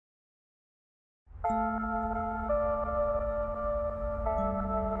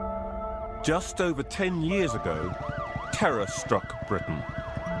Just over 10 years ago, terror struck Britain.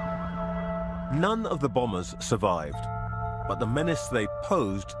 None of the bombers survived, but the menace they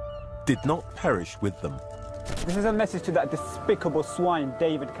posed did not perish with them. This is a message to that despicable swine,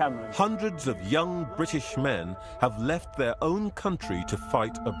 David Cameron. Hundreds of young British men have left their own country to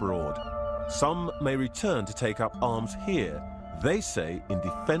fight abroad. Some may return to take up arms here, they say in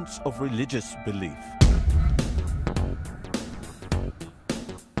defense of religious belief.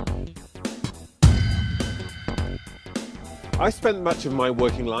 I spent much of my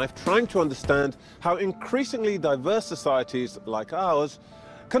working life trying to understand how increasingly diverse societies like ours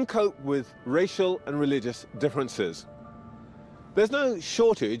can cope with racial and religious differences. There's no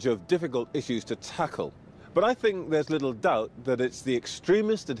shortage of difficult issues to tackle, but I think there's little doubt that it's the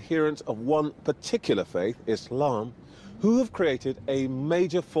extremist adherents of one particular faith, Islam, who have created a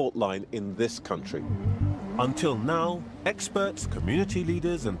major fault line in this country. Until now, experts, community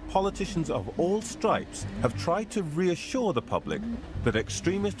leaders and politicians of all stripes have tried to reassure the public that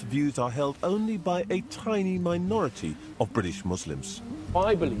extremist views are held only by a tiny minority of British Muslims.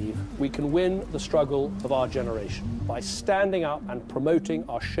 I believe we can win the struggle of our generation by standing up and promoting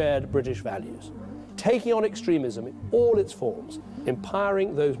our shared British values, taking on extremism in all its forms,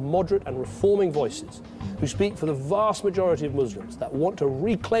 empowering those moderate and reforming voices who speak for the vast majority of Muslims that want to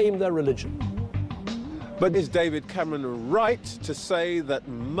reclaim their religion. But is David Cameron right to say that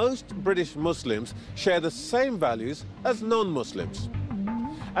most British Muslims share the same values as non-Muslims?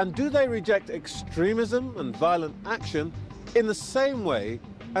 And do they reject extremism and violent action in the same way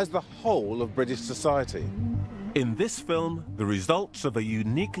as the whole of British society? In this film, the results of a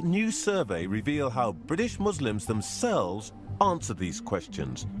unique new survey reveal how British Muslims themselves answer these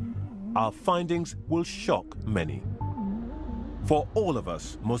questions. Our findings will shock many. For all of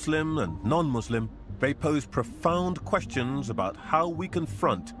us, Muslim and non-Muslim, they pose profound questions about how we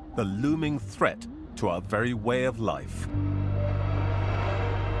confront the looming threat to our very way of life.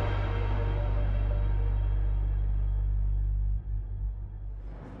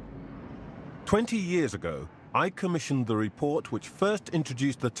 "20 years ago, I commissioned the report which first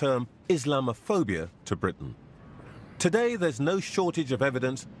introduced the term Islamophobia to Britain. Today, there's no shortage of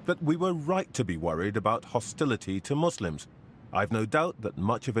evidence that we were right to be worried about hostility to Muslims. I've no doubt that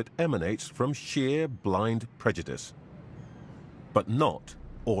much of it emanates from sheer blind prejudice. But not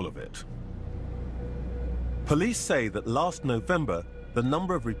all of it. Police say that last November, the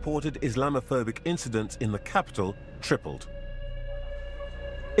number of reported Islamophobic incidents in the capital tripled.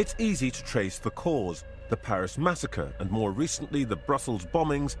 It's easy to trace the cause: the Paris massacre and more recently the Brussels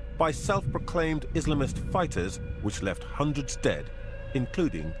bombings by self-proclaimed Islamist fighters which left hundreds dead,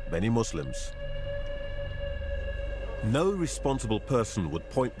 including many Muslims. No responsible person would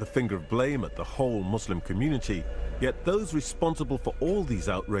point the finger of blame at the whole Muslim community, yet those responsible for all these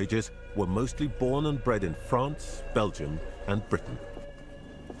outrages were mostly born and bred in France, Belgium and Britain.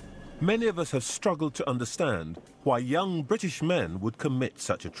 Many of us have struggled to understand why young British men would commit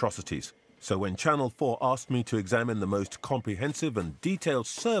such atrocities. So when Channel 4 asked me to examine the most comprehensive and detailed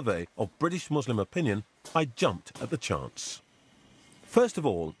survey of British Muslim opinion, I jumped at the chance. First of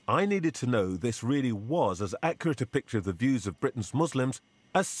all, I needed to know this really was as accurate a picture of the views of Britain's Muslims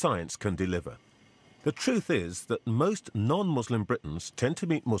as science can deliver. The truth is that most non-Muslim Britons tend to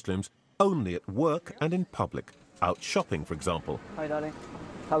meet Muslims only at work and in public, out shopping, for example. Hi, darling.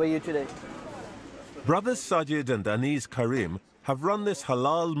 How are you today? Brothers Sajid and Anis Karim have run this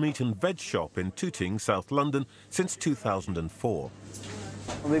halal meat and veg shop in Tooting, South London, since 2004.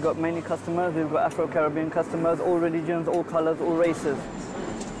 We've got many customers. We've got Afro-Caribbean customers, all religions, all colours, all races.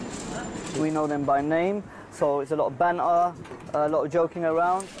 We know them by name, so it's a lot of banter, a lot of joking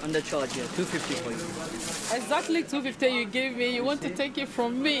around. Undercharge here, 250 for you. Exactly 250 you gave me. You want to take it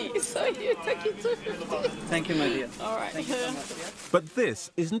from me, so you take it 250. Thank you, my dear. All right. Thank you so much. But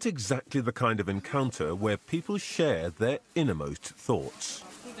this isn't exactly the kind of encounter where people share their innermost thoughts.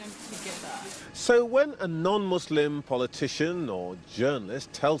 So when a non-Muslim politician or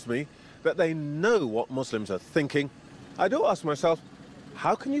journalist tells me that they know what Muslims are thinking, I do ask myself,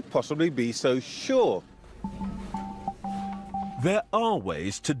 how can you possibly be so sure? There are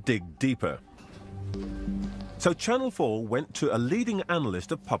ways to dig deeper. So Channel 4 went to a leading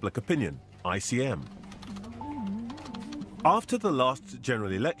analyst of public opinion, ICM. After the last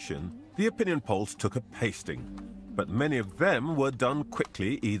general election, the opinion polls took a pasting. But many of them were done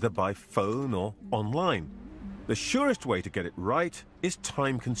quickly, either by phone or online. The surest way to get it right is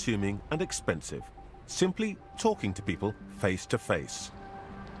time-consuming and expensive. Simply talking to people face to face.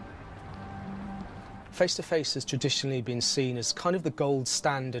 Face-to-face has traditionally been seen as kind of the gold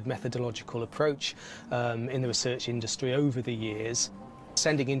standard methodological approach in the research industry over the years.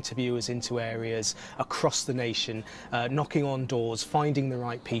 Sending interviewers into areas across the nation, knocking on doors, finding the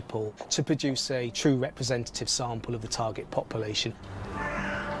right people to produce a true representative sample of the target population.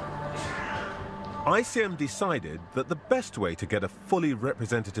 ICM decided that the best way to get a fully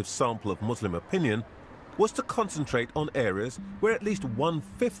representative sample of Muslim opinion was to concentrate on areas where at least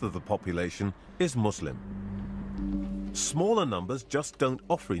 1/5 of the population is Muslim. Smaller numbers just don't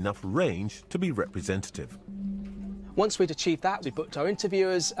offer enough range to be representative. Once we'd achieved that, we booked our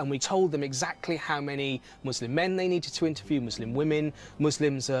interviewers and we told them exactly how many Muslim men they needed to interview, Muslim women,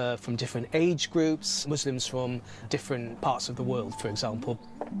 Muslims from different age groups, Muslims from different parts of the world, for example.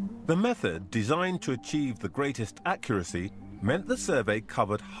 The method, designed to achieve the greatest accuracy, meant the survey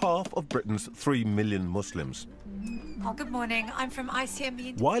covered half of Britain's 3 million Muslims. Oh, good morning. I'm from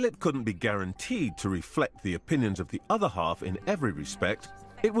ICM. While it couldn't be guaranteed to reflect the opinions of the other half in every respect,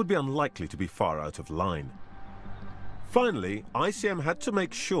 it would be unlikely to be far out of line. Finally, ICM had to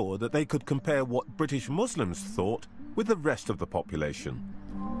make sure that they could compare what British Muslims thought with the rest of the population.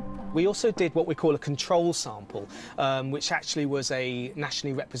 We also did what we call a control sample, which actually was a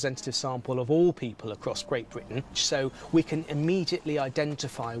nationally representative sample of all people across Great Britain, so we can immediately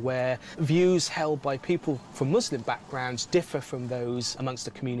identify where views held by people from Muslim backgrounds differ from those amongst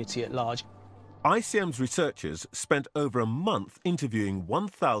the community at large. ICM's researchers spent over a month interviewing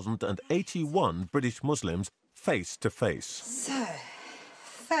 1,081 British Muslims face to face. So,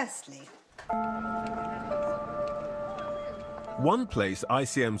 firstly, one place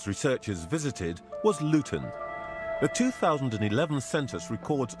ICM's researchers visited was Luton. The 2011 census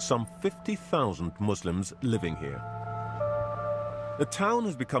records some 50,000 Muslims living here. The town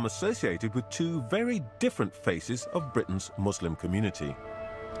has become associated with two very different faces of Britain's Muslim community.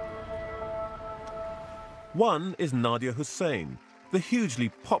 One is Nadia Hussain, the hugely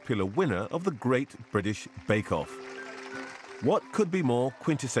popular winner of the Great British Bake Off. What could be more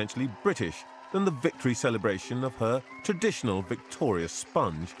quintessentially British than the victory celebration of her traditional Victoria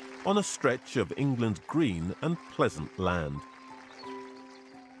sponge on a stretch of England's green and pleasant land?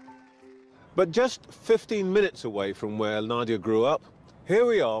 But just 15 minutes away from where Nadia grew up, here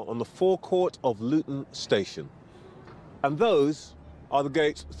we are on the forecourt of Luton Station. And those are the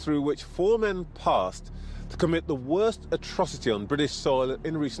gates through which 4 men passed to commit the worst atrocity on British soil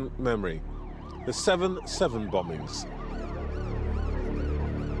in recent memory, the 7/7 bombings.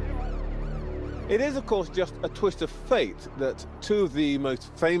 It is, of course, just a twist of fate that 2 of the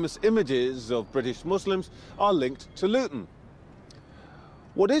most famous images of British Muslims are linked to Luton.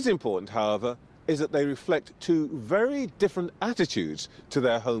 What is important, however, is that they reflect 2 very different attitudes to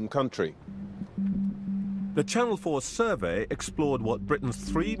their home country. The Channel 4 survey explored what Britain's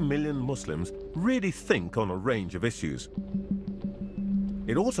 3 million Muslims really think on a range of issues.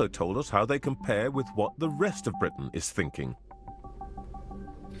 It also told us how they compare with what the rest of Britain is thinking.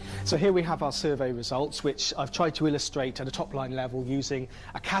 So here we have our survey results, which I've tried to illustrate at a top-line level using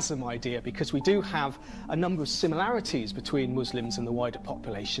a chasm idea, because we do have a number of similarities between Muslims and the wider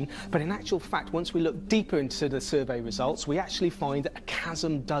population, but in actual fact, once we look deeper into the survey results, we actually find that a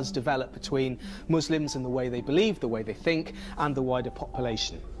chasm does develop between Muslims and the way they believe, the way they think, and the wider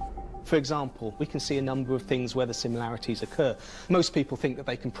population. For example, we can see a number of things where the similarities occur. Most people think that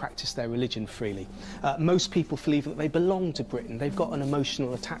they can practice their religion freely. Most people believe that they belong to Britain. They've got an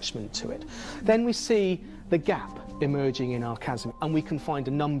emotional attachment to it. Then we see the gap emerging in our chasm, and we can find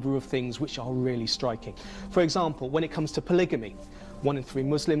a number of things which are really striking. For example, when it comes to polygamy, 1 in 3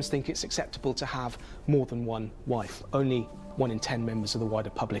 Muslims think it's acceptable to have more than 1 wife. Only 1 in 10 members of the wider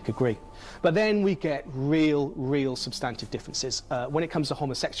public agree. But then we get real substantive differences. When it comes to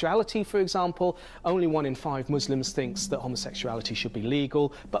homosexuality, for example, only 1 in 5 Muslims thinks that homosexuality should be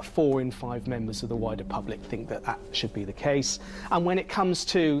legal, but 4 in 5 members of the wider public think that that should be the case. And when it comes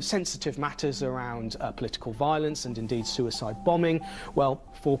to sensitive matters around political violence and indeed suicide bombing, well,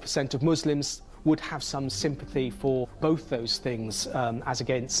 4% of Muslims would have some sympathy for both those things, as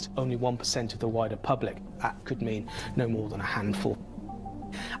against only 1% of the wider public. That could mean no more than a handful.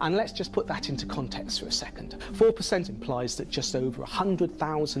 And let's just put that into context for a second. 4% implies that just over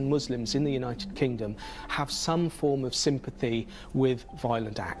 100,000 Muslims in the United Kingdom have some form of sympathy with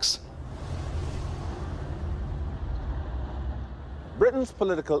violent acts. Britain's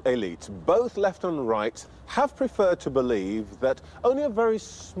political elite, both left and right, have preferred to believe that only a very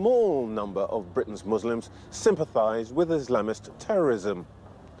small number of Britain's Muslims sympathise with Islamist terrorism.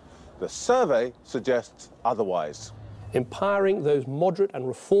 The survey suggests otherwise. Empowering those moderate and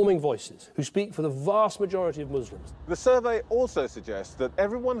reforming voices who speak for the vast majority of Muslims. The survey also suggests that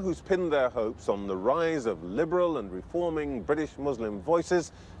everyone who's pinned their hopes on the rise of liberal and reforming British Muslim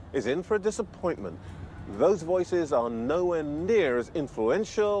voices is in for a disappointment. those voices are nowhere near as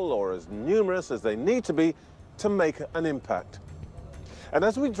influential or as numerous as they need to be to make an impact. And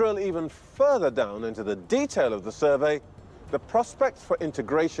as we drill even further down into the detail of the survey, the prospects for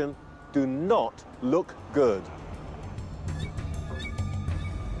integration do not look good.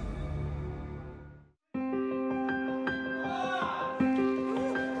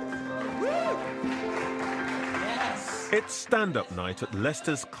 It's stand-up night at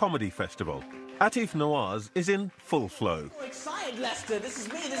Leicester's Comedy Festival. Atif Nawaz is in full flow. I'm excited, Leicester. This is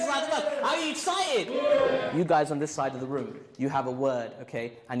me. This is how it works. Are you excited? You guys on this side of the room, you have a word,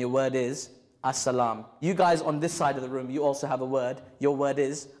 okay? And your word is as-salam. You guys on this side of the room, you also have a word. Your word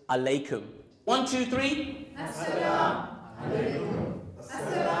is alaikum. 1, 2, 3. As-salam alaikum.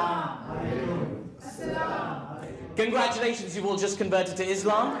 As-salam alaikum. As-salam. Congratulations, you've all just converted to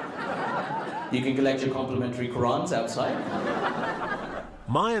Islam. You can collect your complimentary Qurans outside.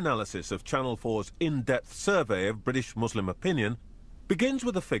 My analysis of Channel 4's in-depth survey of British Muslim opinion begins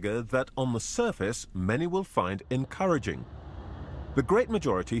with a figure that, on the surface, many will find encouraging. The great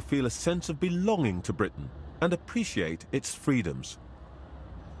majority feel a sense of belonging to Britain and appreciate its freedoms.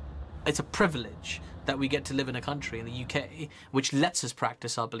 It's a privilege that we get to live in a country, in the UK, which lets us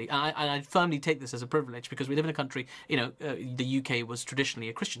practice our belief. And I firmly take this as a privilege because we live in a country, you know, the UK was traditionally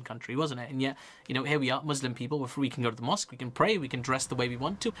a Christian country, wasn't it? And yet, you know, here we are, Muslim people, we're free, we can go to the mosque, we can pray, we can dress the way we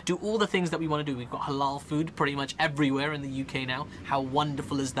want to, do all the things that we want to do. We've got halal food pretty much everywhere in the UK now. How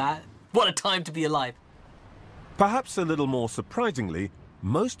wonderful is that? What a time to be alive. Perhaps a little more surprisingly,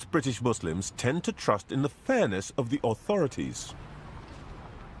 most British Muslims tend to trust in the fairness of the authorities.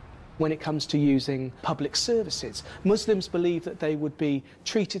 When it comes to using public services, Muslims believe that they would be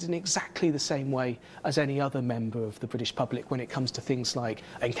treated in exactly the same way as any other member of the British public when it comes to things like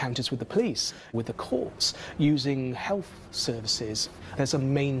encounters with the police, with the courts, using health services. There's a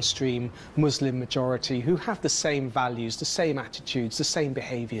mainstream Muslim majority who have the same values, the same attitudes, the same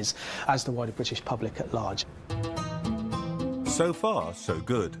behaviours as the wider British public at large. So far, so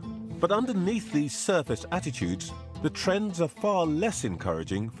good. But underneath these surface attitudes, the trends are far less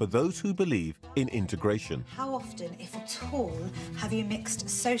encouraging for those who believe in integration. How often, if at all, have you mixed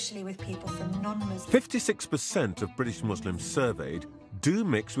socially with people from non-Muslims? 56% of British Muslims surveyed do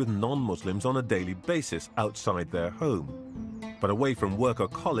mix with non-Muslims on a daily basis outside their home. But away from work or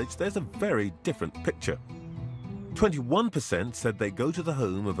college, there's a very different picture. 21% said they go to the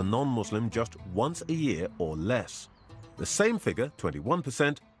home of a non-Muslim just once a year or less. The same figure,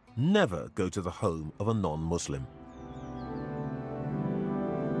 21%, never go to the home of a non-Muslim.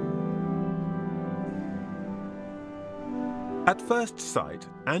 At first sight,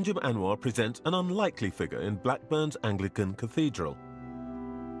 Anjum Anwar presents an unlikely figure in Blackburn's Anglican Cathedral.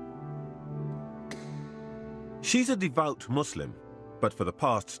 She's a devout Muslim, but for the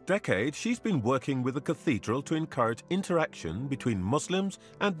past decade she's been working with the cathedral to encourage interaction between Muslims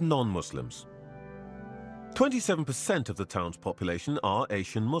and non-Muslims. 27% of the town's population are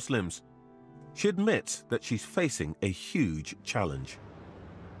Asian Muslims. She admits that she's facing a huge challenge.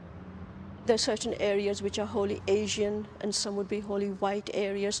 There are certain areas which are wholly Asian and some would be wholly white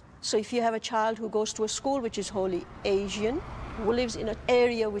areas. So if you have a child who goes to a school which is wholly Asian, who lives in an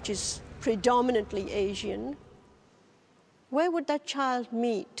area which is predominantly Asian, where would that child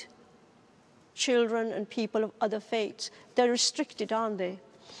meet children and people of other faiths? They're restricted, aren't they?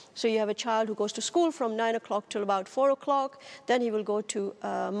 So you have a child who goes to school from 9 o'clock till about 4 o'clock, then he will go to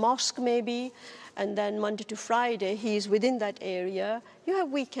a mosque maybe, and then Monday to Friday he's within that area. You have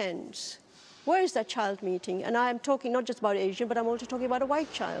weekends. Where is that child meeting? And I'm talking not just about Asian, but I'm also talking about a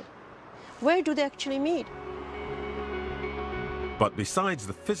white child. Where do they actually meet? But besides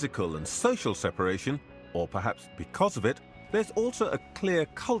the physical and social separation, or perhaps because of it, there's also a clear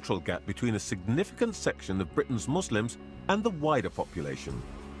cultural gap between a significant section of Britain's Muslims and the wider population.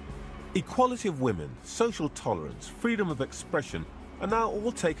 Equality of women, social tolerance, freedom of expression are now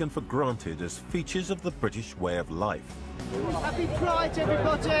all taken for granted as features of the British way of life. Happy Pride,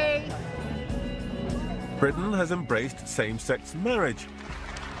 everybody! Britain has embraced same-sex marriage.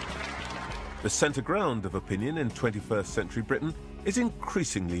 The centre ground of opinion in 21st century Britain is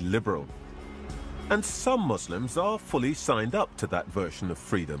increasingly liberal. And some Muslims are fully signed up to that version of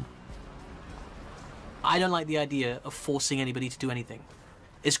freedom. I don't like the idea of forcing anybody to do anything.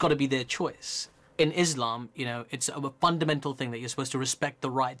 It's got to be their choice. In Islam, you know, it's a fundamental thing that you're supposed to respect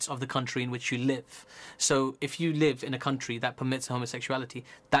the rights of the country in which you live. So if you live in a country that permits homosexuality,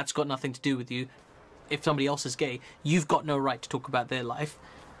 that's got nothing to do with you. If somebody else is gay, you've got no right to talk about their life.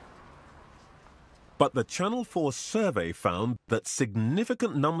 But the Channel 4 survey found that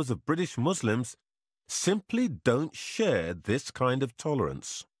significant numbers of British Muslims simply don't share this kind of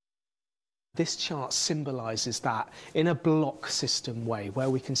tolerance. This chart symbolises that in a block system way, where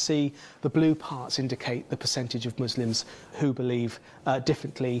we can see the blue parts indicate the percentage of Muslims who believe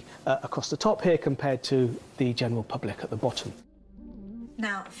differently across the top here compared to the general public at the bottom.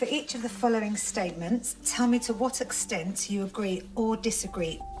 Now, for each of the following statements, tell me to what extent you agree or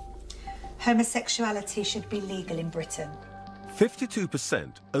disagree. Homosexuality should be legal in Britain.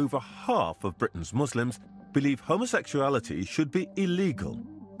 52%, over half of Britain's Muslims, believe homosexuality should be illegal,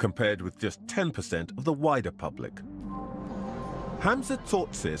 compared with just 10% of the wider public. Hamza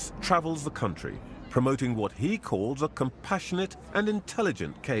Tsortsis travels the country, promoting what he calls a compassionate and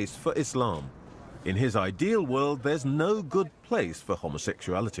intelligent case for Islam. In his ideal world, there's no good place for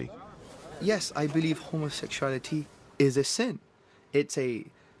homosexuality. Yes, I believe homosexuality is a sin. It's a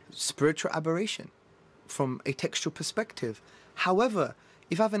spiritual aberration from a textual perspective. However,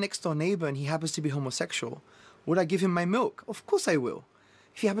 if I have a next-door neighbor and he happens to be homosexual, would I give him my milk? Of course I will.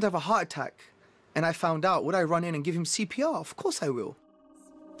 If he happened to have a heart attack and I found out, would I run in and give him CPR? Of course I will.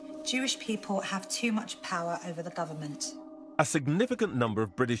 Jewish people have too much power over the government. A significant number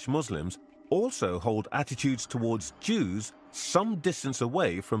of British Muslims also hold attitudes towards Jews some distance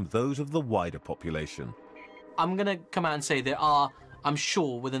away from those of the wider population. I'm going to come out and say there are, I'm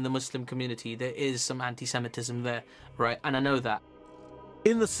sure within the Muslim community, there is some anti-Semitism there, right? And I know that.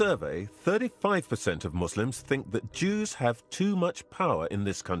 In the survey, 35% of Muslims think that Jews have too much power in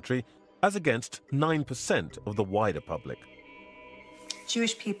this country, as against 9% of the wider public.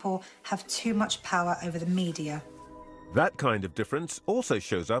 Jewish people have too much power over the media. That kind of difference also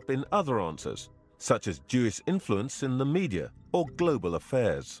shows up in other answers, such as Jewish influence in the media or global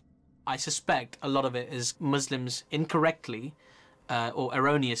affairs. I suspect a lot of it is Muslims incorrectly or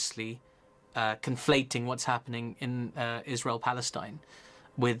erroneously conflating what's happening in Israel-Palestine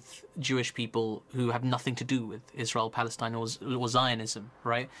with Jewish people who have nothing to do with Israel-Palestine or Zionism,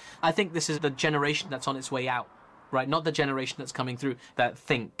 right? I think this is the generation that's on its way out, right? Not the generation that's coming through that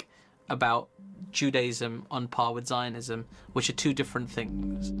think about Judaism on par with Zionism, which are two different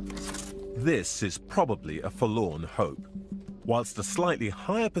things. This is probably a forlorn hope. Whilst a slightly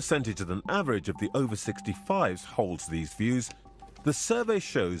higher percentage than average of the over 65s holds these views, the survey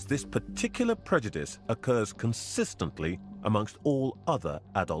shows this particular prejudice occurs consistently amongst all other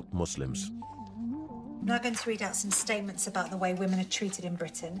adult Muslims. I'm now going to read out some statements about the way women are treated in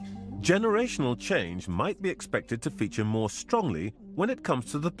Britain. Generational change might be expected to feature more strongly when it comes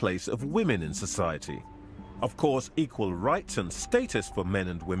to the place of women in society. Of course, equal rights and status for men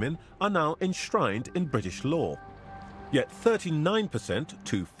and women are now enshrined in British law. Yet 39%,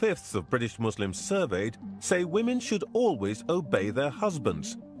 2/5 of British Muslims surveyed, say women should always obey their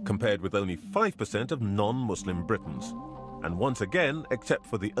husbands, compared with only 5% of non-Muslim Britons. And once again, except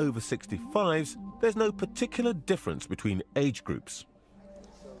for the over 65s, there's no particular difference between age groups.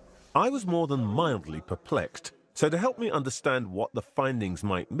 I was more than mildly perplexed, so to help me understand what the findings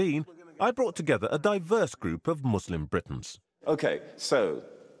might mean, I brought together a diverse group of Muslim Britons. Okay, so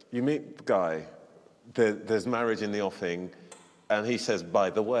you meet the guy, there's marriage in the offing, and he says, by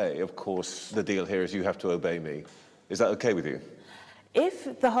the way, of course, the deal here is you have to obey me. Is that okay with you?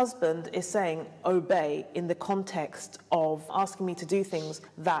 If the husband is saying obey in the context of asking me to do things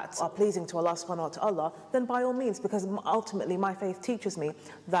that are pleasing to Allah subhanahu wa ta'ala, then by all means, because ultimately my faith teaches me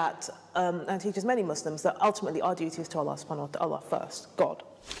that, and teaches many Muslims, that ultimately our duty is to Allah subhanahu wa ta'ala first, God.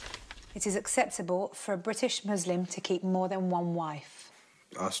 It is acceptable for a British Muslim to keep more than one wife.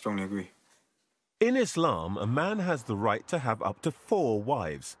 I strongly agree. In Islam, a man has the right to have up to 4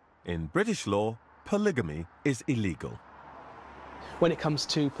 wives. In British law, polygamy is illegal. When it comes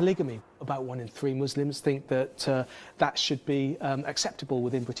to polygamy, about 1 in 3 Muslims think that that should be acceptable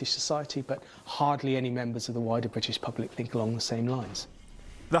within British society, but hardly any members of the wider British public think along the same lines.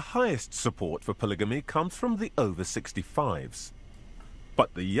 The highest support for polygamy comes from the over 65s.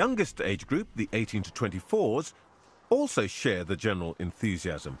 But the youngest age group, the 18 to 24s, also share the general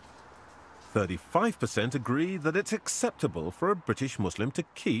enthusiasm. 35% agree that it's acceptable for a British Muslim to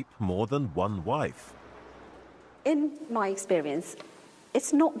keep more than 1 wife. In my experience,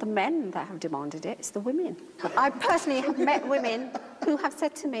 it's not the men that have demanded it, it's the women. I personally have met women who have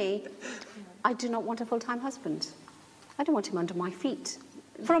said to me, I do not want a full-time husband. I don't want him under my feet.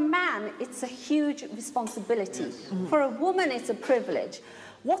 For a man, it's a huge responsibility. Mm-hmm. For a woman, it's a privilege.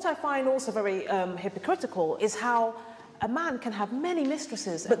 What I find also very hypocritical is how a man can have many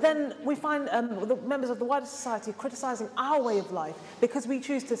mistresses, but then we find the members of the wider society criticising our way of life because we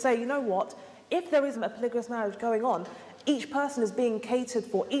choose to say, you know what, if there isn't a polygamous marriage going on, each person is being catered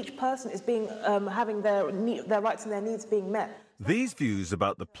for, each person is being having their rights and their needs being met. These views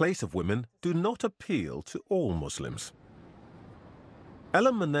about the place of women do not appeal to all Muslims.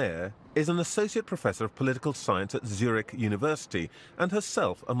 Ella Manea is an associate professor of political science at Zurich University and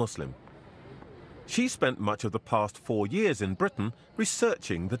herself a Muslim. She spent much of the past 4 years in Britain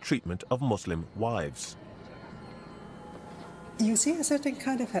researching the treatment of Muslim wives. You see a certain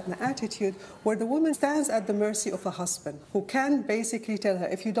kind of an attitude where the woman stands at the mercy of a husband who can basically tell her,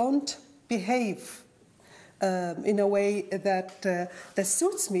 if you don't behave in a way that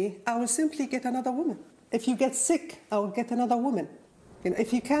suits me, I will simply get another woman. If you get sick, I will get another woman.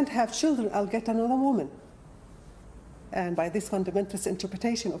 If you can't have children, I'll get another woman. And by this fundamentalist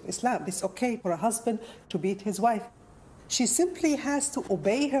interpretation of Islam, it's okay for a husband to beat his wife. She simply has to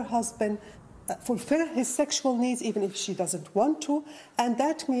obey her husband, fulfill his sexual needs even if she doesn't want to, and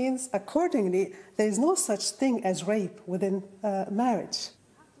that means, accordingly, there is no such thing as rape within marriage.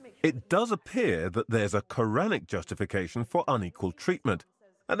 It does appear that there's a Quranic justification for unequal treatment,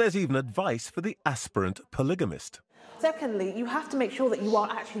 and there's even advice for the aspirant polygamist. Secondly, you have to make sure that you are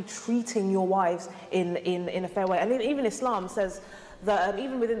actually treating your wives in a fair way. And even Islam says that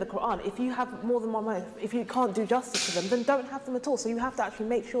even within the Quran, if you have more than one wife, if you can't do justice to them, then don't have them at all. So you have to actually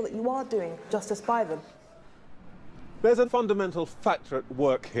make sure that you are doing justice by them. There's a fundamental factor at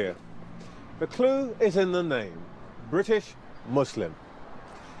work here. The clue is in the name, British Muslim.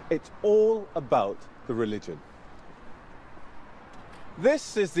 It's all about the religion.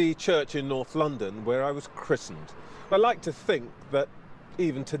 This is the church in North London where I was christened. I like to think that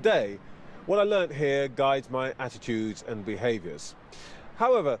even today, what I learnt here guides my attitudes and behaviours.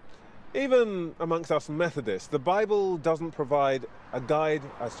 However, even amongst us Methodists, the Bible doesn't provide a guide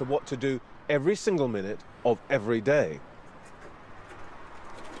as to what to do every single minute of every day.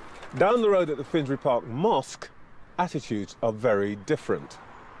 Down the road at the Finsbury Park Mosque, attitudes are very different.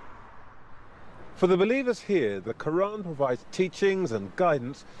 For the believers here, the Quran provides teachings and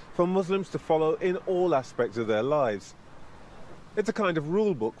guidance for Muslims to follow in all aspects of their lives. It's a kind of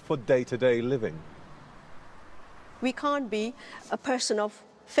rule book for day-to-day living. We can't be a person of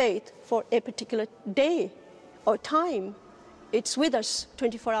faith for a particular day or time. It's with us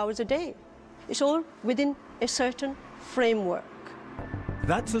 24 hours a day. It's all within a certain framework.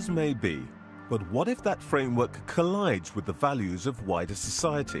 That's as may be, but what if that framework collides with the values of wider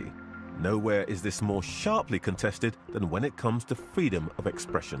society? Nowhere is this more sharply contested than when it comes to freedom of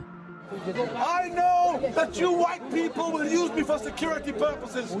expression. I know that you white people will use me for security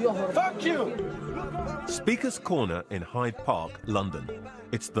purposes. Fuck you! Speaker's Corner in Hyde Park, London.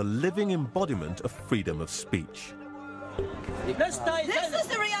 It's the living embodiment of freedom of speech. This is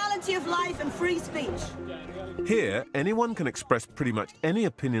the reality of life and free speech. Here, anyone can express pretty much any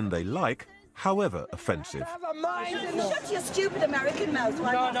opinion they like, however offensive. Shut your stupid American mouth.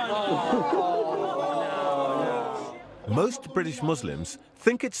 Most British Muslims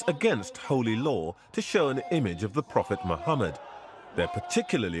think it's against holy law to show an image of the Prophet Muhammad. They're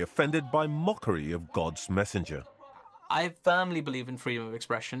particularly offended by mockery of God's messenger. I firmly believe in freedom of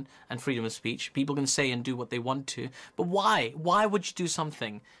expression and freedom of speech. People can say and do what they want to. But why? Why would you do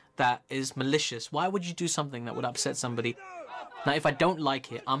something that is malicious? Why would you do something that would upset somebody? Now, if I don't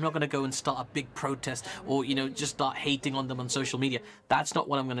like it, I'm not going to go and start a big protest or, just start hating on them on social media. That's not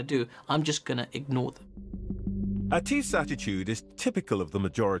what I'm going to do. I'm just going to ignore them. Atif's attitude is typical of the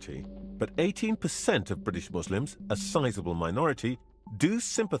majority, but 18% of British Muslims, a sizable minority, do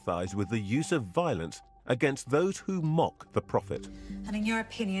sympathise with the use of violence against those who mock the Prophet. And in your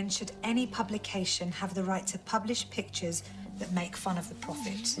opinion, should any publication have the right to publish pictures that make fun of the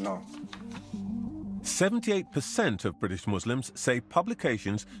Prophet? No. 78% of British Muslims say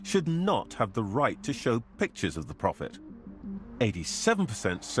publications should not have the right to show pictures of the Prophet.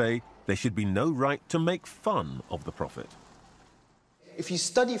 87% say there should be no right to make fun of the Prophet. If you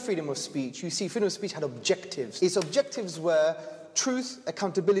study freedom of speech, you see freedom of speech had objectives. Its objectives were truth,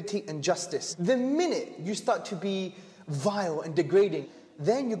 accountability, and justice. The minute you start to be vile and degrading,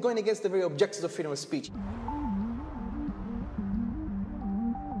 then you're going against the very objectives of freedom of speech.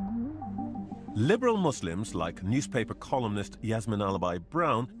 Liberal Muslims, like newspaper columnist Yasmin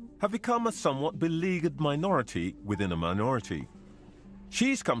Alabai-Brown, have become a somewhat beleaguered minority within a minority.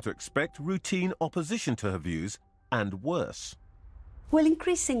 She's come to expect routine opposition to her views, and worse. Well,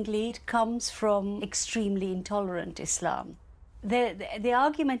 increasingly it comes from extremely intolerant Islam. The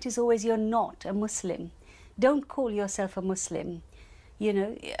argument is always, you're not a Muslim. Don't call yourself a Muslim.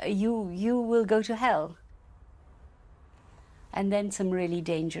 You will go to hell. And then some really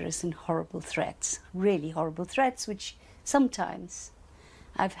dangerous and horrible threats, which sometimes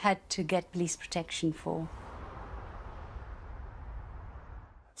I've had to get police protection for.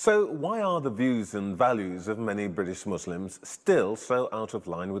 So why are the views and values of many British Muslims still so out of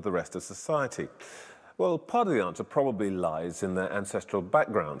line with the rest of society? Well, part of the answer probably lies in their ancestral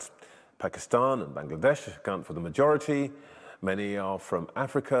backgrounds. Pakistan and Bangladesh account for the majority. Many are from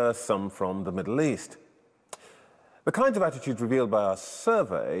Africa, some from the Middle East. The kinds of attitudes revealed by our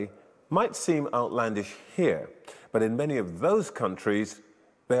survey might seem outlandish here, but in many of those countries,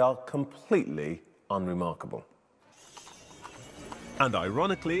 they are completely unremarkable. And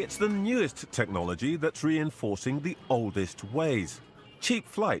ironically, it's the newest technology that's reinforcing the oldest ways. Cheap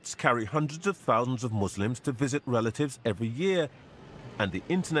flights carry hundreds of thousands of Muslims to visit relatives every year, and the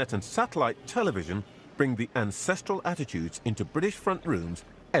internet and satellite television bring the ancestral attitudes into British front rooms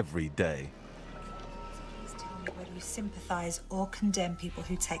every day. Please tell me whether you sympathise or condemn people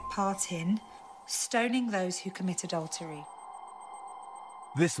who take part in stoning those who commit adultery.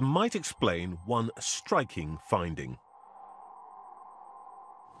 This might explain one striking finding.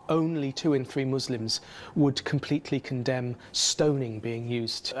 Only 2 in 3 Muslims would completely condemn stoning being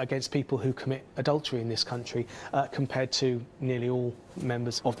used against people who commit adultery in this country, compared to nearly all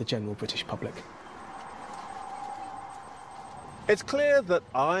members of the general British public. It's clear that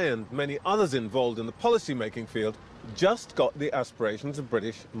I and many others involved in the policy-making field just got the aspirations of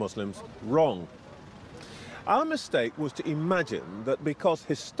British Muslims wrong. Our mistake was to imagine that because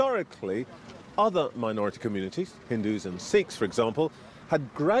historically other minority communities, Hindus and Sikhs for example,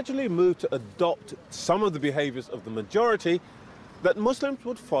 had gradually moved to adopt some of the behaviours of the majority, that Muslims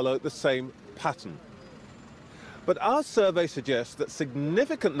would follow the same pattern. But our survey suggests that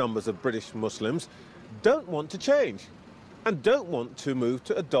significant numbers of British Muslims don't want to change and don't want to move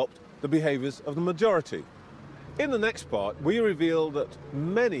to adopt the behaviours of the majority. In the next part, we reveal that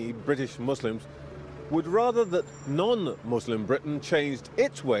many British Muslims would rather that non-Muslim Britain changed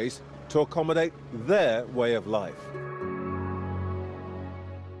its ways to accommodate their way of life.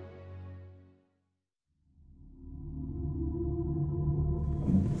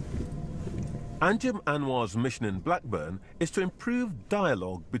 Anjum Anwar's mission in Blackburn is to improve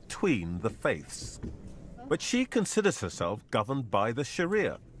dialogue between the faiths. But she considers herself governed by the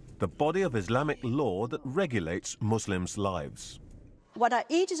Sharia, the body of Islamic law that regulates Muslims' lives. What I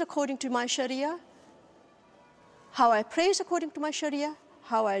eat is according to my Sharia. How I pray is according to my Sharia.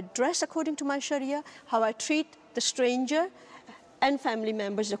 How I dress according to my Sharia. How I treat the stranger and family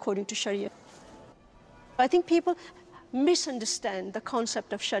members according to Sharia. I think people misunderstand the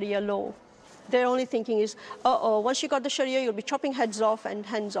concept of Sharia law. Their only thinking is, once you got the Sharia, you'll be chopping heads off and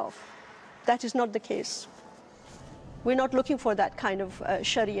hands off. That is not the case. We're not looking for that kind of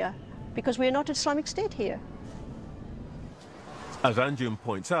Sharia because we're not an Islamic state here. As Anjum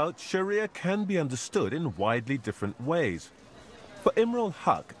points out, Sharia can be understood in widely different ways. For Imrul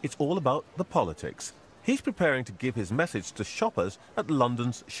Haq, it's all about the politics. He's preparing to give his message to shoppers at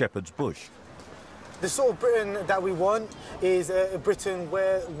London's Shepherd's Bush. The sort of Britain that we want is a Britain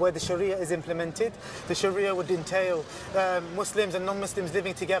where the Sharia is implemented. The Sharia would entail Muslims and non-Muslims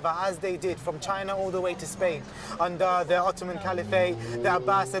living together as they did from China all the way to Spain. Under the Ottoman Caliphate, the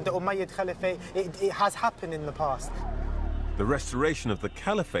Abbasid, the Umayyad Caliphate, it has happened in the past. The restoration of the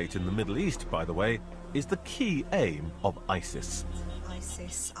Caliphate in the Middle East, by the way, is the key aim of ISIS.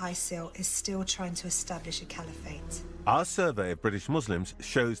 ISIL is still trying to establish a caliphate. Our survey of British Muslims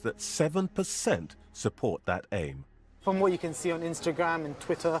shows that 7% support that aim. From what you can see on Instagram and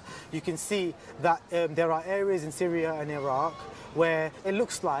Twitter, you can see that there are areas in Syria and Iraq where it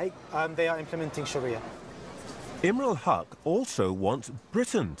looks like they are implementing Sharia. Imrul Haq also wants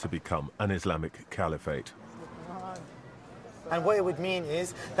Britain to become an Islamic caliphate. And what it would mean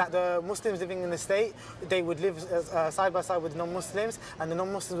is that the Muslims living in the state, they would live side by side with non-Muslims, and the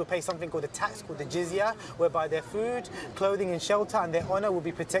non-Muslims would pay something called a tax, called the jizya, whereby their food, clothing and shelter and their honour will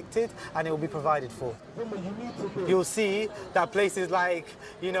be protected and it will be provided for. You'll see that places like,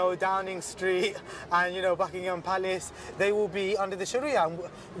 Downing Street and, Buckingham Palace, they will be under the Sharia, and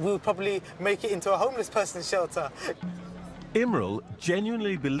we'll probably make it into a homeless person's shelter. Imrul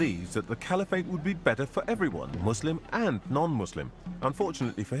genuinely believes that the caliphate would be better for everyone, Muslim and non-Muslim.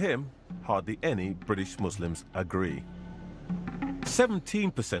 Unfortunately for him, hardly any British Muslims agree.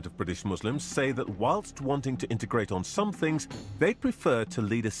 17% of British Muslims say that whilst wanting to integrate on some things, they prefer to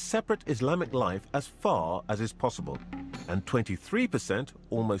lead a separate Islamic life as far as is possible. And 23%,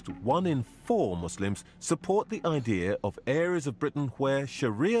 almost 1 in 4 Muslims, support the idea of areas of Britain where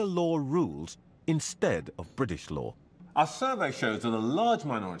Sharia law rules instead of British law. Our survey shows that a large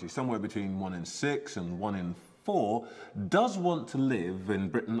minority, somewhere between 1 in 6 and 1 in 4, does want to live in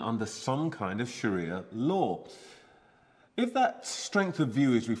Britain under some kind of Sharia law. If that strength of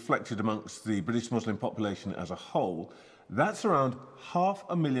view is reflected amongst the British Muslim population as a whole, that's around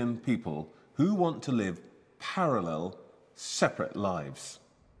 500,000 people who want to live parallel, separate lives.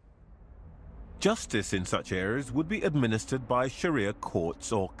 Justice in such areas would be administered by Sharia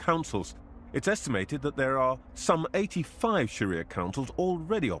courts or councils. It's estimated that there are some 85 Sharia councils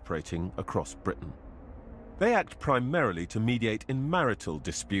already operating across Britain. They act primarily to mediate in marital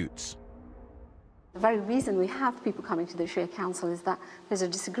disputes. The very reason we have people coming to the Sharia Council is that there's a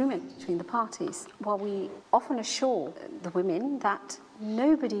disagreement between the parties. While we often assure the women that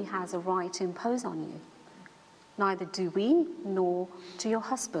nobody has a right to impose on you, neither do we nor do your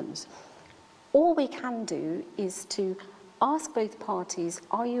husbands. All we can do is to ask both parties,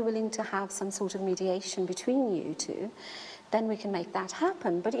 are you willing to have some sort of mediation between you two? Then we can make that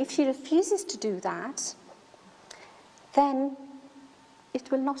happen. But if she refuses to do that, then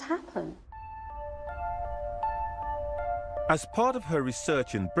it will not happen. As part of her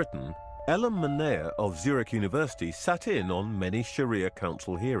research in Britain, Ella Manea of Zurich University sat in on many Sharia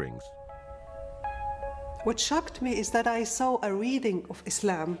Council hearings. What shocked me is that I saw a reading of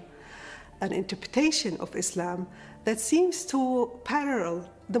Islam, an interpretation of Islam, that seems to parallel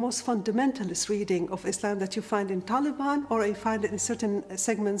the most fundamentalist reading of Islam that you find in Taliban, or you find it in certain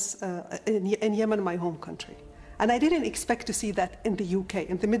segments in Yemen, my home country. And I didn't expect to see that in the UK,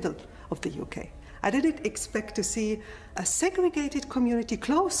 in the middle of the UK. I didn't expect to see a segregated community,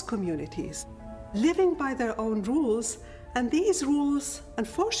 close communities, living by their own rules, and these rules,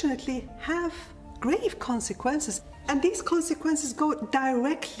 unfortunately, have grave consequences. And these consequences go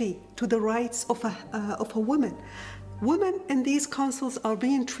directly to the rights of a woman. Women in these councils are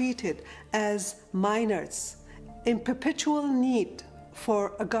being treated as minors in perpetual need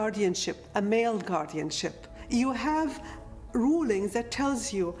for a guardianship, a male guardianship. You have rulings that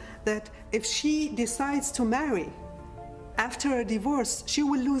tells you that if she decides to marry after a divorce, she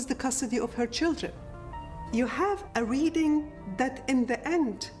will lose the custody of her children. You have a reading that in the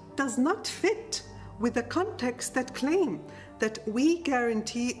end does not fit with the context that claim that we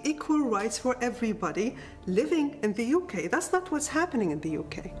guarantee equal rights for everybody living in the UK. That's not what's happening in the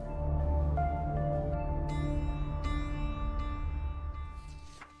UK.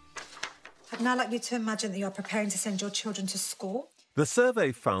 I'd now like you to imagine that you're preparing to send your children to school. The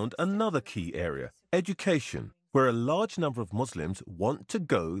survey found another key area, education, where a large number of Muslims want to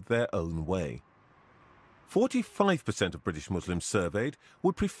go their own way. 45% of British Muslims surveyed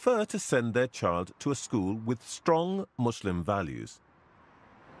would prefer to send their child to a school with strong Muslim values.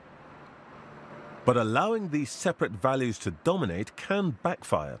 But allowing these separate values to dominate can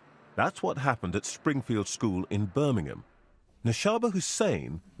backfire. That's what happened at Springfield School in Birmingham. Nashaba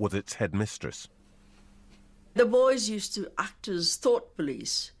Hussain was its headmistress. The boys used to act as thought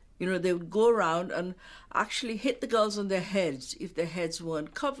police. You know, they would go around and actually hit the girls on their heads if their heads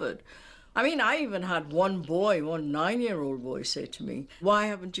weren't covered. I mean, I even had one 9-year-old boy say to me, "Why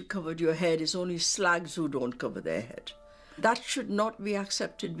haven't you covered your head? It's only slags who don't cover their head." That should not be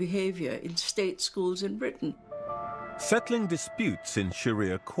accepted behaviour in state schools in Britain. Settling disputes in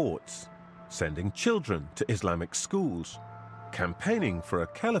Sharia courts, sending children to Islamic schools, campaigning for a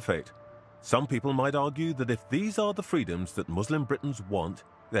caliphate. Some people might argue that if these are the freedoms that Muslim Britons want,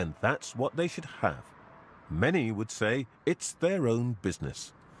 then that's what they should have. Many would say it's their own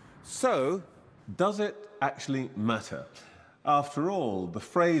business. So, does it actually matter? After all, the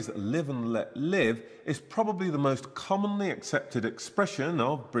phrase live and let live is probably the most commonly accepted expression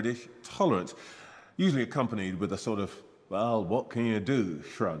of British tolerance, usually accompanied with a sort of, well, what can you do,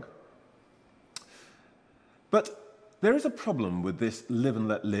 shrug. But there is a problem with this live and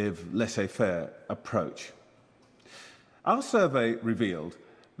let live, laissez-faire approach. Our survey revealed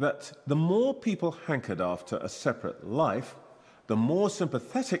that the more people hankered after a separate life, the more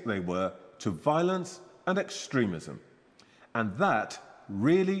sympathetic they were to violence and extremism. And that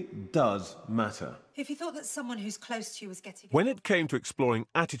really does matter. If you thought that someone who's close to you was getting... When it came to exploring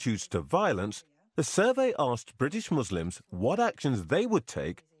attitudes to violence, the survey asked British Muslims what actions they would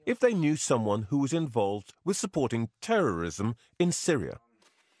take if they knew someone who was involved with supporting terrorism in Syria.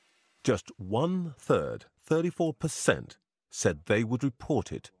 Just 1/3, 34%, said they would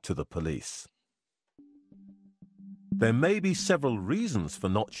report it to the police. There may be several reasons for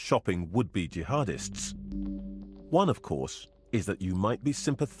not shopping would-be jihadists. One, of course, is that you might be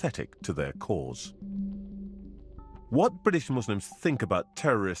sympathetic to their cause. What British Muslims think about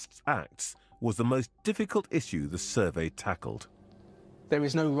terrorists' acts was the most difficult issue the survey tackled. There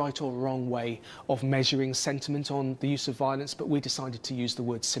is no right or wrong way of measuring sentiment on the use of violence, but we decided to use the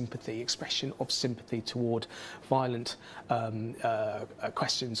word sympathy, expression of sympathy toward violent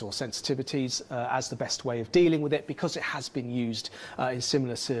questions or sensitivities as the best way of dealing with it, because it has been used in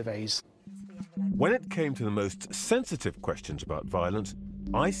similar surveys. When it came to the most sensitive questions about violence,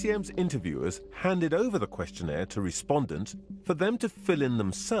 ICM's interviewers handed over the questionnaire to respondents for them to fill in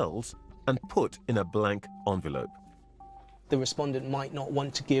themselves and put in a blank envelope. The respondent might not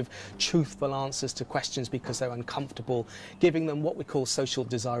want to give truthful answers to questions because they're uncomfortable, giving them what we call social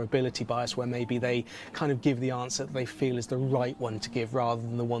desirability bias, where maybe they kind of give the answer that they feel is the right one to give rather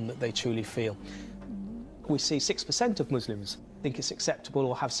than the one that they truly feel. We see 6% of Muslims think it's acceptable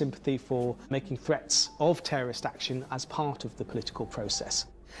or have sympathy for making threats of terrorist action as part of the political process.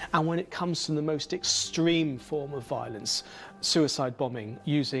 And when it comes to the most extreme form of violence, suicide bombing,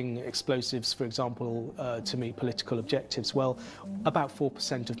 using explosives, for example, to meet political objectives, well, about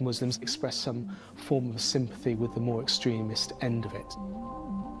 4% of Muslims express some form of sympathy with the more extremist end of it.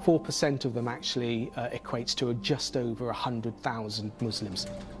 4% of them actually equates to just over 100,000 Muslims.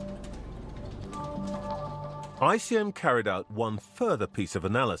 ICM carried out one further piece of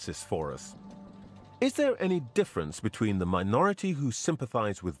analysis for us. Is there any difference between the minority who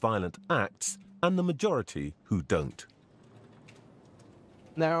sympathise with violent acts and the majority who don't?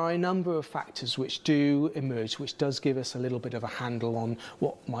 There are a number of factors which do emerge, which does give us a little bit of a handle on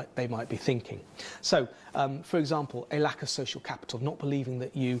what they might be thinking. So, for example, a lack of social capital, not believing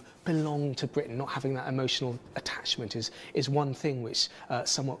that you belong to Britain, not having that emotional attachment is one thing which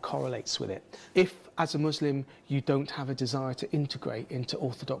somewhat correlates with it. If, as a Muslim, you don't have a desire to integrate into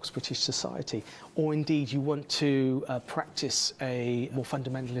Orthodox British society, or indeed you want to practice a more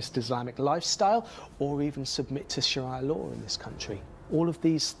fundamentalist Islamic lifestyle, or even submit to Sharia law in this country, all of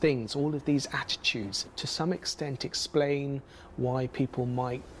these things, all of these attitudes, to some extent explain why people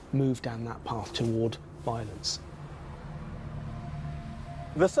might move down that path toward violence.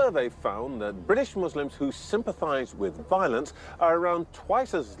 The survey found that British Muslims who sympathise with violence are around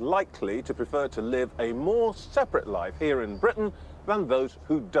twice as likely to prefer to live a more separate life here in Britain than those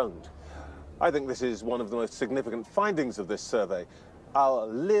who don't. I think this is one of the most significant findings of this survey. Our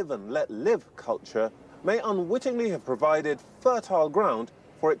live and let live culture may unwittingly have provided fertile ground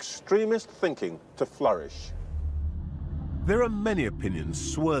for extremist thinking to flourish. There are many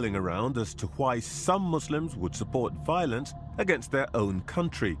opinions swirling around as to why some Muslims would support violence against their own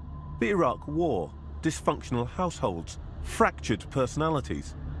country. The Iraq War, dysfunctional households, fractured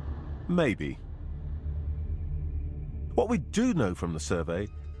personalities. Maybe. What we do know from the survey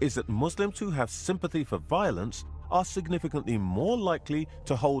is that Muslims who have sympathy for violence are significantly more likely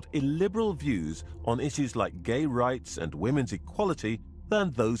to hold illiberal views on issues like gay rights and women's equality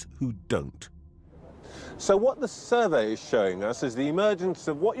than those who don't. So what the survey is showing us is the emergence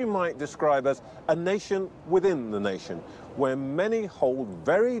of what you might describe as a nation within the nation, where many hold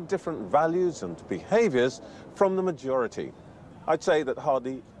very different values and behaviours from the majority. I'd say that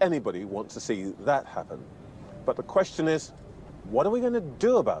hardly anybody wants to see that happen. But the question is, what are we going to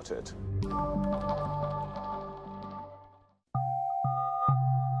do about it?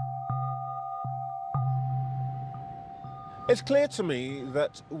 It's clear to me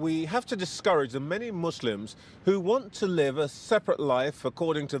that we have to discourage the many Muslims who want to live a separate life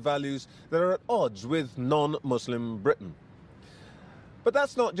according to values that are at odds with non-Muslim Britain. But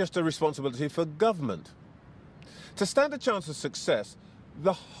that's not just a responsibility for government. To stand a chance of success,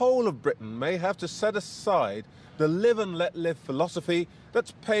 the whole of Britain may have to set aside the live and let live philosophy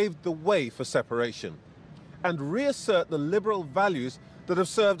that's paved the way for separation, and reassert the liberal values that have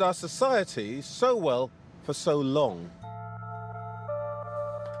served our society so well for so long.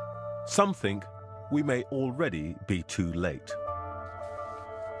 Some think we may already be too late.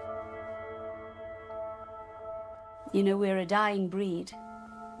 You know, we're a dying breed.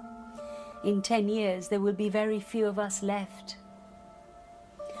 In 10 years, there will be very few of us left,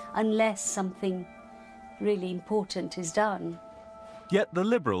 unless something really important is done. Yet the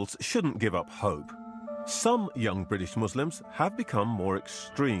Liberals shouldn't give up hope. Some young British Muslims have become more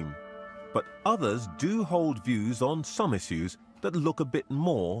extreme, but others do hold views on some issues that look a bit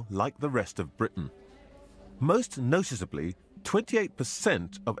more like the rest of Britain. Most noticeably,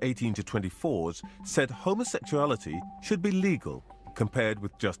 28% of 18 to 24s said homosexuality should be legal, compared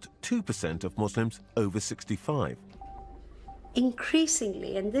with just 2% of Muslims over 65.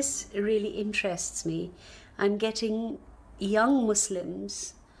 Increasingly, and this really interests me, I'm getting young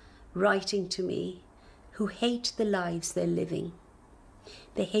Muslims writing to me who hate the lives they're living.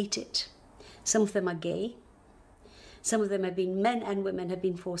 They hate it. Some of them are gay. Some of them have been, men and women have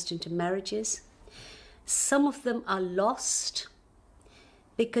been forced into marriages. Some of them are lost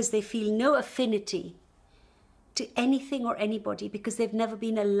because they feel no affinity to anything or anybody because they've never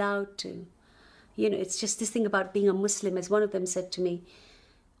been allowed to. You know, it's just this thing about being a Muslim, as one of them said to me,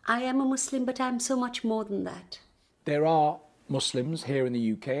 I am a Muslim, but I'm so much more than that. There are Muslims here in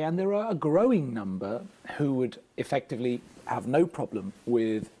the UK, and there are a growing number who would effectively have no problem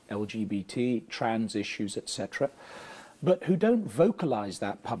with LGBT, trans issues, etc. but who don't vocalise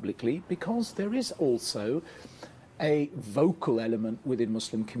that publicly, because there is also a vocal element within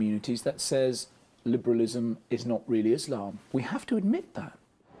Muslim communities that says liberalism is not really Islam. We have to admit that.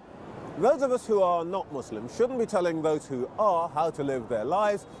 Those of us who are not Muslim shouldn't be telling those who are how to live their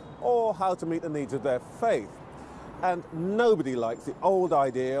lives or how to meet the needs of their faith. And nobody likes the old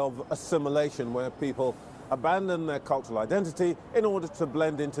idea of assimilation, where people abandon their cultural identity in order to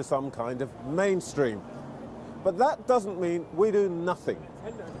blend into some kind of mainstream. But that doesn't mean we do nothing.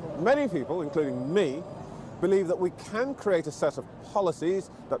 Many people, including me, believe that we can create a set of policies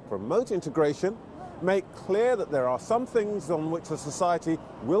that promote integration, make clear that there are some things on which a society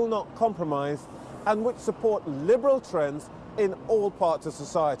will not compromise, and which support liberal trends in all parts of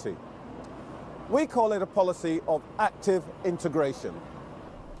society. We call it a policy of active integration.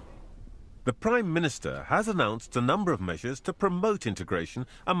 The Prime Minister has announced a number of measures to promote integration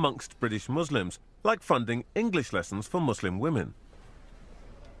amongst British Muslims, like funding English lessons for Muslim women.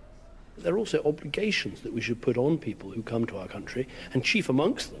 There are also obligations that we should put on people who come to our country, and chief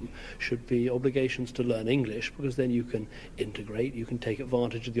amongst them should be obligations to learn English, because then you can integrate, you can take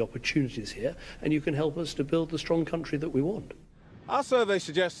advantage of the opportunities here, and you can help us to build the strong country that we want. Our survey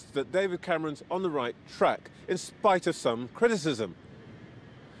suggests that David Cameron's on the right track, in spite of some criticism.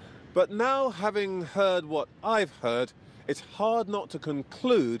 But now, having heard what I've heard, it's hard not to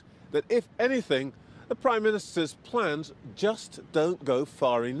conclude that, if anything, the Prime Minister's plans just don't go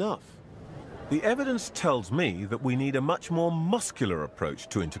far enough. The evidence tells me that we need a much more muscular approach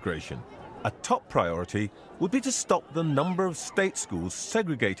to integration. A top priority would be to stop the number of state schools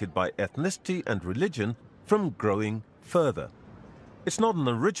segregated by ethnicity and religion from growing further. It's not an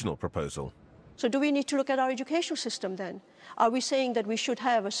original proposal. So do we need to look at our educational system then? Are we saying that we should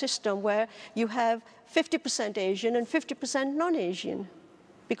have a system where you have 50% Asian and 50% non-Asian?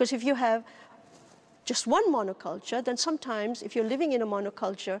 Because if you have just one monoculture, then sometimes if you're living in a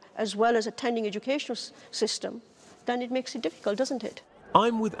monoculture as well as attending educational system, then it makes it difficult, doesn't it?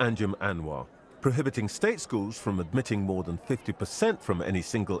 I'm with Anjum Anwar. Prohibiting state schools from admitting more than 50% from any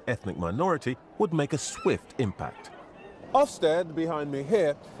single ethnic minority would make a swift impact. Ofsted, behind me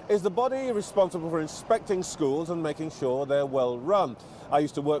here, is the body responsible for inspecting schools and making sure they're well run. I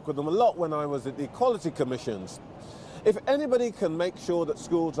used to work with them a lot when I was at the Equality Commissions. If anybody can make sure that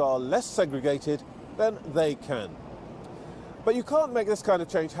schools are less segregated, then they can. But you can't make this kind of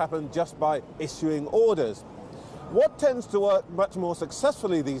change happen just by issuing orders. What tends to work much more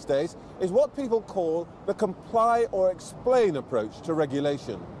successfully these days is what people call the comply or explain approach to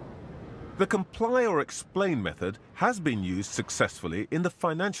regulation. The comply or explain method has been used successfully in the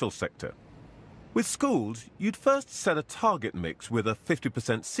financial sector. With schools, you'd first set a target mix with a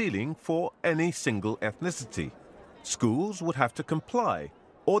 50% ceiling for any single ethnicity. Schools would have to comply,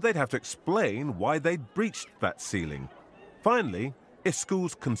 or they'd have to explain why they'd breached that ceiling. Finally, if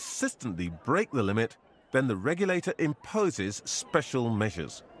schools consistently break the limit, then the regulator imposes special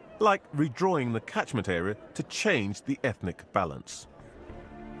measures, like redrawing the catchment area to change the ethnic balance.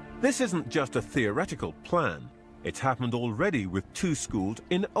 This isn't just a theoretical plan. It's happened already with two schools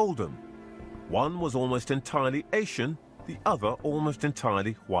in Oldham. One was almost entirely Asian, the other almost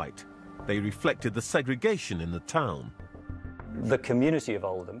entirely white. They reflected the segregation in the town. The community of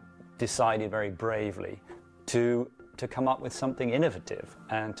Oldham decided very bravely to come up with something innovative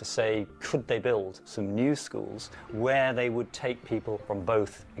and to say, could they build some new schools where they would take people from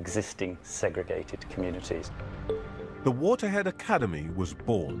both existing segregated communities. The Waterhead Academy was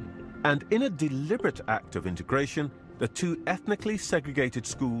born, and in a deliberate act of integration, the two ethnically segregated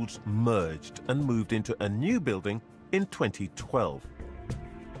schools merged and moved into a new building in 2012.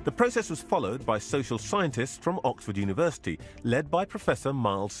 The process was followed by social scientists from Oxford University, led by Professor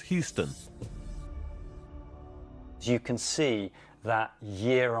Miles Houston. You can see that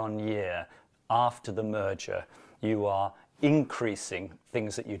year on year, after the merger, you are increasing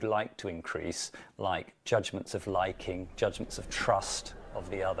things that you'd like to increase, like judgments of liking, judgments of trust of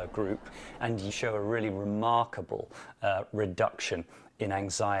the other group, and you show a really remarkable reduction in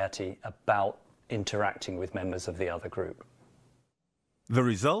anxiety about interacting with members of the other group. The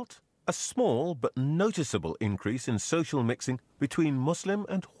result? A small but noticeable increase in social mixing between Muslim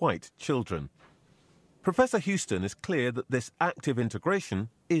and white children. Professor Houston is clear that this active integration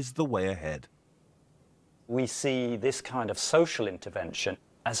is the way ahead. We see this kind of social intervention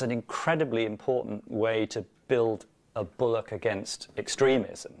as an incredibly important way to build a bulwark against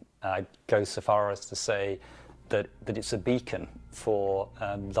extremism. I go so far as to say that it's a beacon for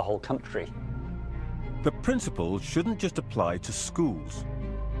the whole country. The principle shouldn't just apply to schools.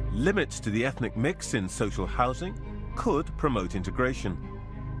 Limits to the ethnic mix in social housing could promote integration.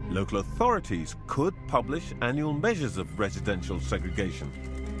 Local authorities could publish annual measures of residential segregation,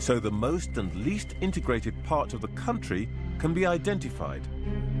 so the most and least integrated part of the country can be identified.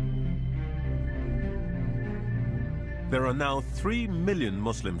 There are now 3 million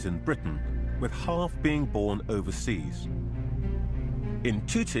Muslims in Britain, with half being born overseas. In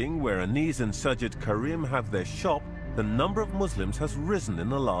Tooting, where Anis and Sajid Karim have their shop, the number of Muslims has risen in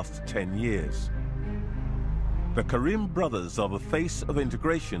the last 10 years. The Karim brothers are the face of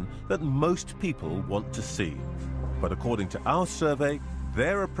integration that most people want to see. But according to our survey,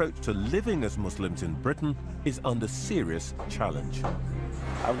 their approach to living as Muslims in Britain is under serious challenge.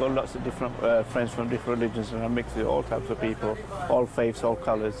 I've got lots of different friends from different religions, and I mix with all types of people, all faiths, all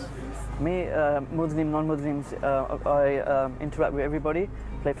colours. Me, Muslim, non-Muslims, I interact with everybody,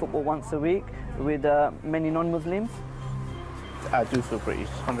 play football once a week with many non-Muslims. I do feel British,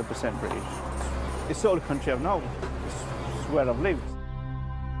 100% British. It's the only country I've known. It's where I've lived.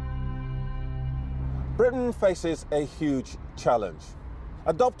 Britain faces a huge challenge.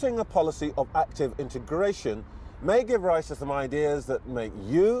 Adopting a policy of active integration may give rise to some ideas that make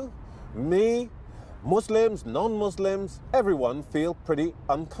you, me, Muslims, non-Muslims, everyone feel pretty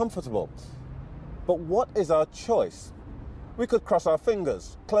uncomfortable. But what is our choice? We could cross our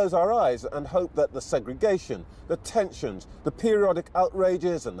fingers, close our eyes and hope that the segregation, the tensions, the periodic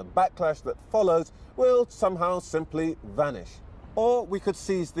outrages and the backlash that follows will somehow simply vanish. Or we could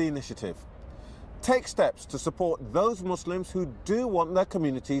seize the initiative. Take steps to support those Muslims who do want their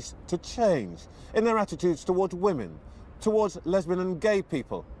communities to change in their attitudes towards women, towards lesbian and gay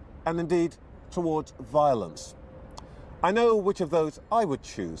people, and indeed towards violence. I know which of those I would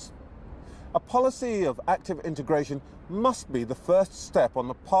choose. A policy of active integration must be the first step on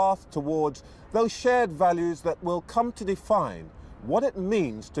the path towards those shared values that will come to define what it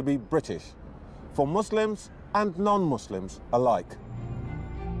means to be British, for Muslims and non-Muslims alike.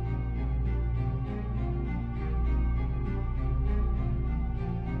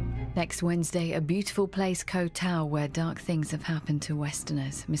 Next Wednesday, a beautiful place, Koh Tao, where dark things have happened to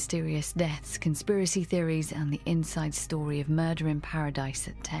Westerners. Mysterious deaths, conspiracy theories, and the inside story of Murder in Paradise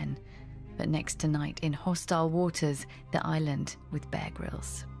at 10. But next tonight, in Hostile Waters, The Island with Bear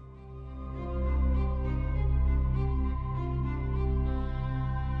Grylls.